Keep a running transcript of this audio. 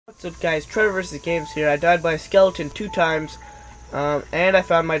What's up, guys? Trevor vs. Games here. I died by a skeleton 2 times, and I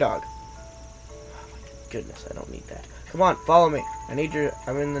found my dog. Oh my goodness, I don't need that. Come on, follow me. I'm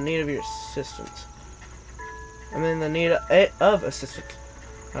in the need of your assistance. I'm in the need of assistance.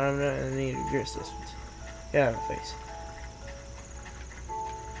 I'm not in the need of your assistance. Get out of my face.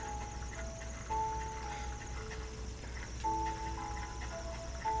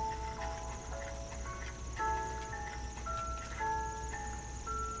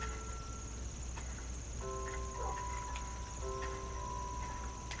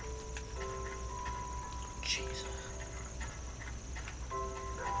 Jesus.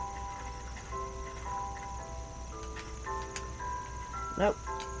 Nope.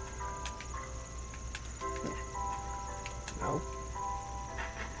 No.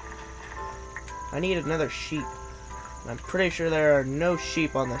 I need another sheep. I'm pretty sure there are no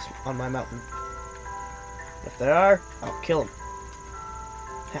sheep on my mountain. If there are, I'll kill them.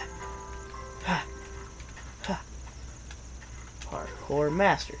 Ha. Ha. Ha. Parkour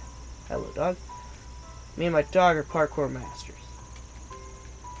master. Hello, dog. Me and my dog are parkour masters.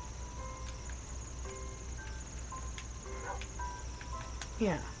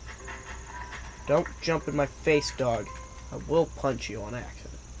 Yeah. Don't jump in my face, dog. I will punch you on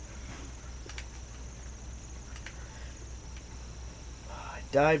accident. I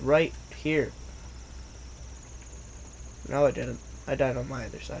died right here. No, I didn't. I died on my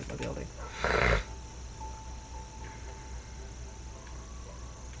other side of the building.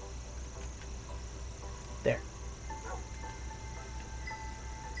 There.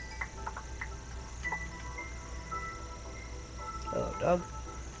 Hello, dog.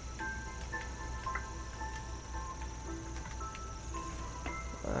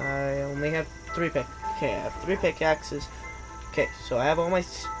 I only have 3 pick. Okay, I have 3 pickaxes. Okay, so I have all my...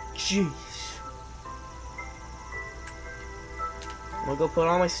 Jeez. I'm gonna go put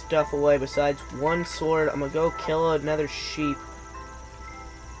all my stuff away besides 1 sword. I'm gonna go kill another sheep.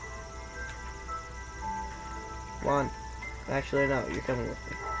 Come on. Actually, no, you're coming with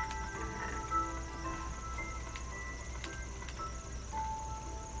me.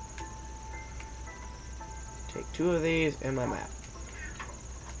 Take 2 of these and my map.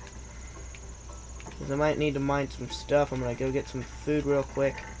 Because I might need to mine some stuff. I'm gonna go get some food real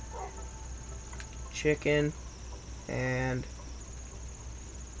quick. Chicken. And...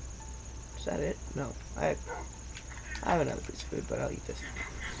 is that it? No. I have another piece of food, but I'll eat this.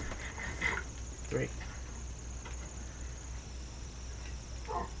 3.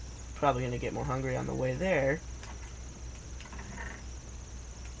 Probably gonna get more hungry on the way there.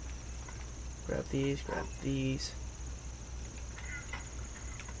 Grab these, grab these.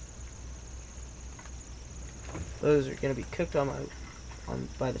 Those are gonna be cooked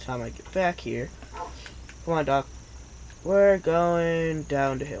by the time I get back here. Come on, Doc. We're going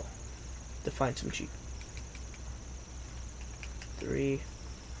down the hill to find some sheep. 3.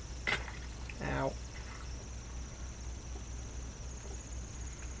 Ow.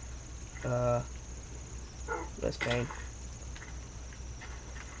 Less pain.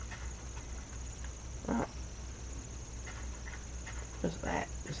 Oh. What's that?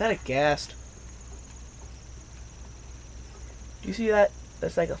 Is that a ghast? Do you see that?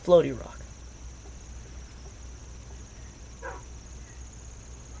 That's like a floaty rock.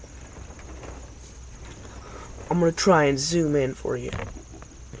 I'm gonna try and zoom in for you.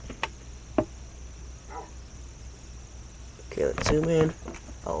 Okay, let's zoom in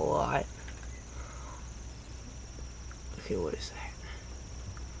a lot. Okay, what is that?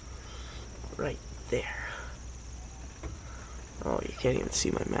 Right there. Oh, you can't even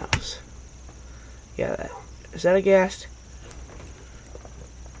see my mouse. Yeah, is that a ghast?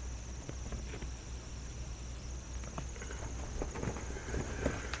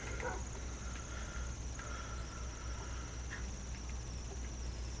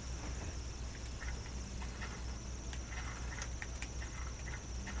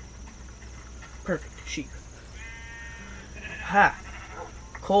 Perfect. Sheep. Ha!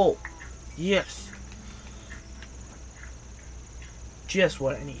 Coal. Yes. Just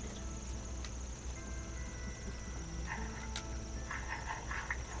what I needed.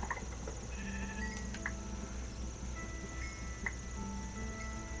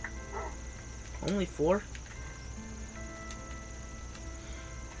 Only 4?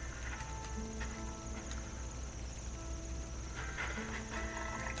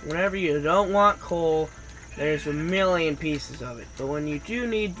 Whenever you don't want coal, there's a million pieces of it. But when you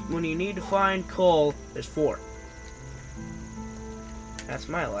need to find coal, there's 4. That's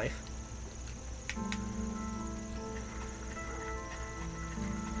my life.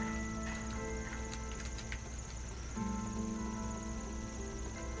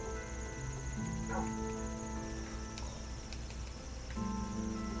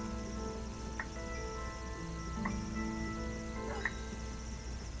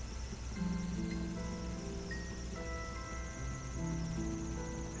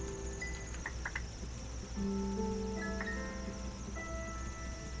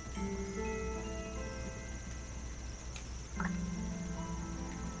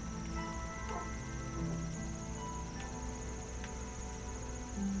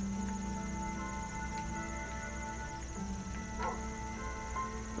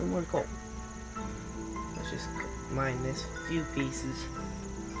 More coal. Let's just mine this few pieces.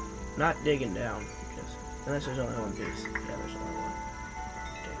 Not digging down, just unless there's only one piece. Yeah, there's only one.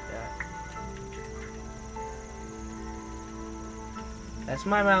 Take that. That's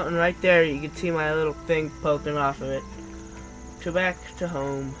my mountain right there. You can see my little thing poking off of it. To back to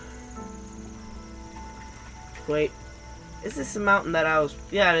home. Wait, is this the mountain that I was?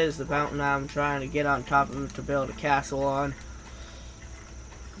 Yeah, it is the mountain I'm trying to get on top of to build a castle on.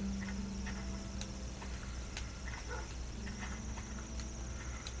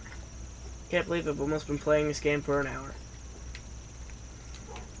 Can't believe I've almost been playing this game for an hour.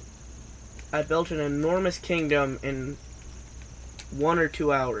 I built an enormous kingdom in 1 or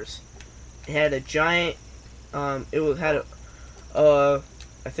 2 hours. It had a giant, I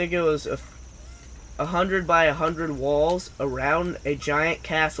think it was 100 by 100 walls around a giant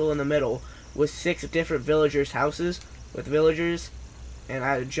castle in the middle with 6 different villagers' houses with villagers, and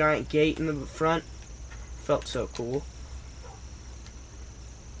I had a giant gate in the front. Felt so cool.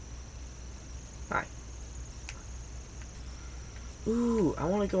 Hi. Ooh, I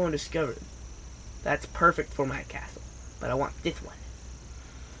want to go and discover. That's perfect for my castle, but I want this one.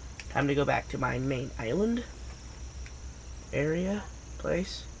 Time to go back to my main island. Area,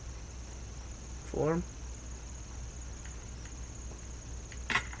 place, form.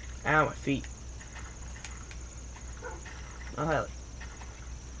 Ow, my feet. Oh, hello.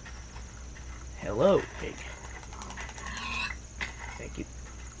 Hello, pig. Thank you.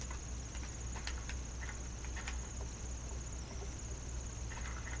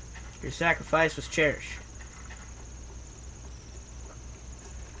 Your sacrifice was cherished.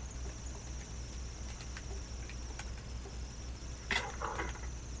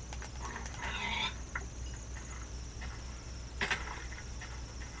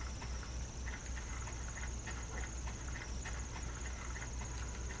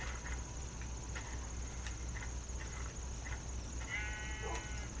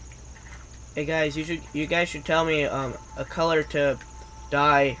 Hey guys, you guys should tell me a color to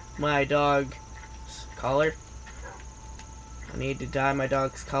dye my dog's collar. I need to dye my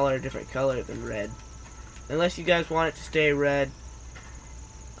dog's collar a different color than red. Unless you guys want it to stay red,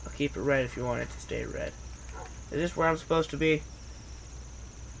 I'll keep it red if you want it to stay red. Is this where I'm supposed to be?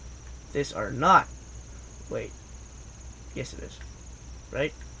 This or not? Wait. Yes, it is.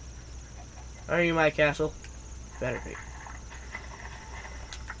 Right? Are you my castle? Better be.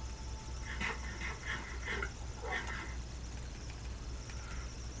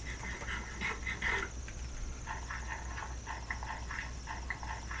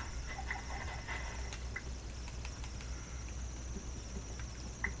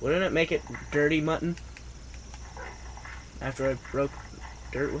 Wouldn't it make it dirty mutton? After I broke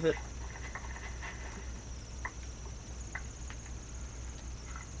dirt with it?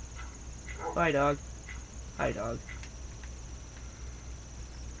 Bye, dog. Hi, dog.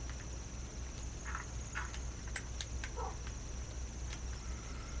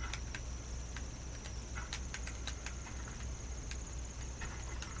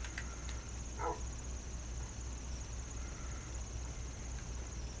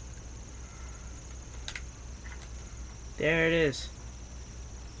 There it is.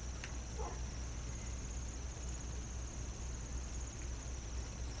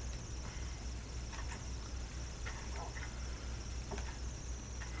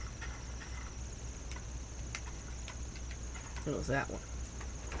 What was that one?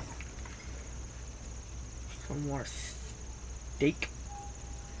 Some more steak.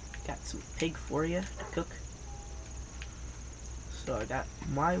 Got some pig for you to cook. So I got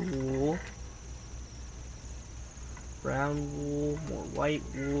my wool. Brown wool, more white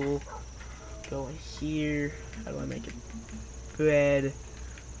wool. Go in here. How do I make it? Bed.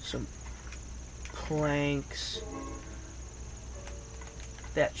 Some planks.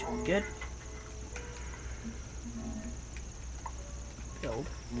 That should be good. Build.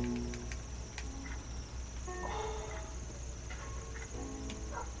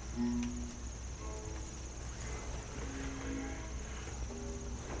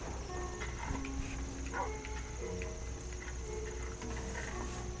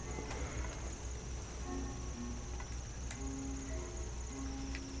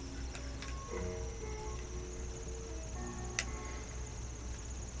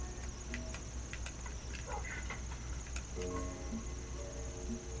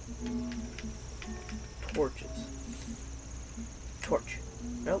 Torches. Torch.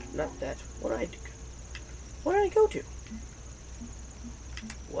 Nope, not that. What did I do? What did I go to?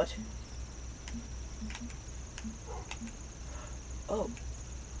 What? Oh.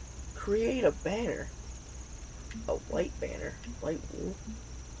 Create a banner. A white banner. White wool.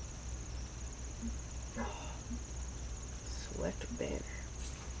 Select banner.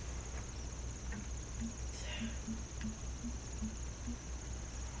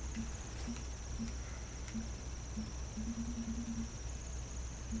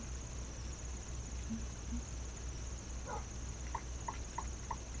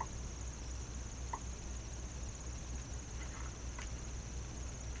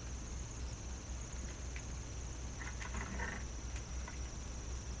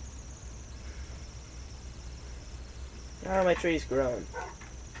 How are my trees growing?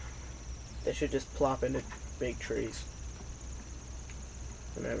 They should just plop into big trees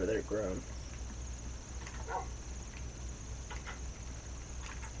whenever they're grown.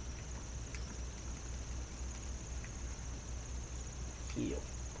 Heal.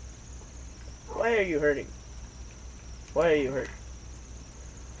 Why are you hurting? Why are you hurting?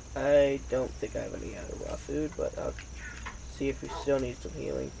 I don't think I have any other raw food, but I'll see if we still need some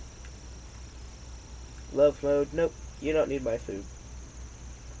healing. Love mode. Nope. You don't need my food.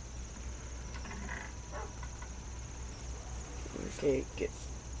 Okay, get.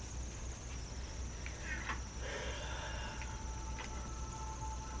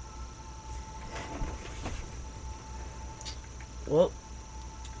 Well,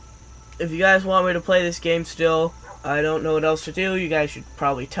 if you guys want me to play this game still, I don't know what else to do. You guys should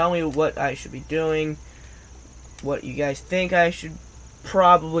probably tell me what I should be doing. What you guys think I should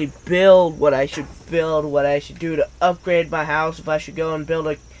probably build, what I should build, what I should do to upgrade my house, if I should go and build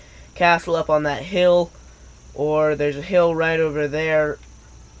a castle up on that hill, or there's a hill right over there,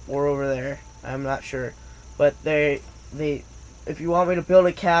 or over there, I'm not sure, but if you want me to build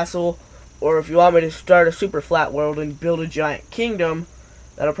a castle, or if you want me to start a super flat world and build a giant kingdom,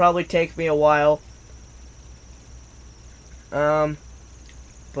 that'll probably take me a while,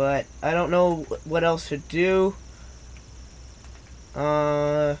 but I don't know what else to do.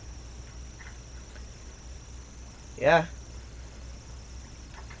 Yeah.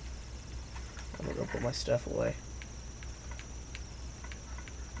 I'm gonna go put my stuff away.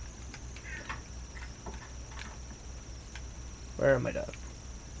 Where are my dogs?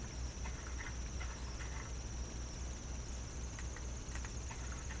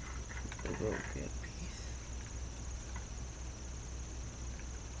 We'll go get peace.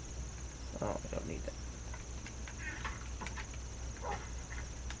 Oh, I don't need that.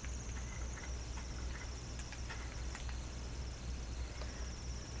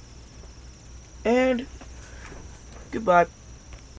 And goodbye.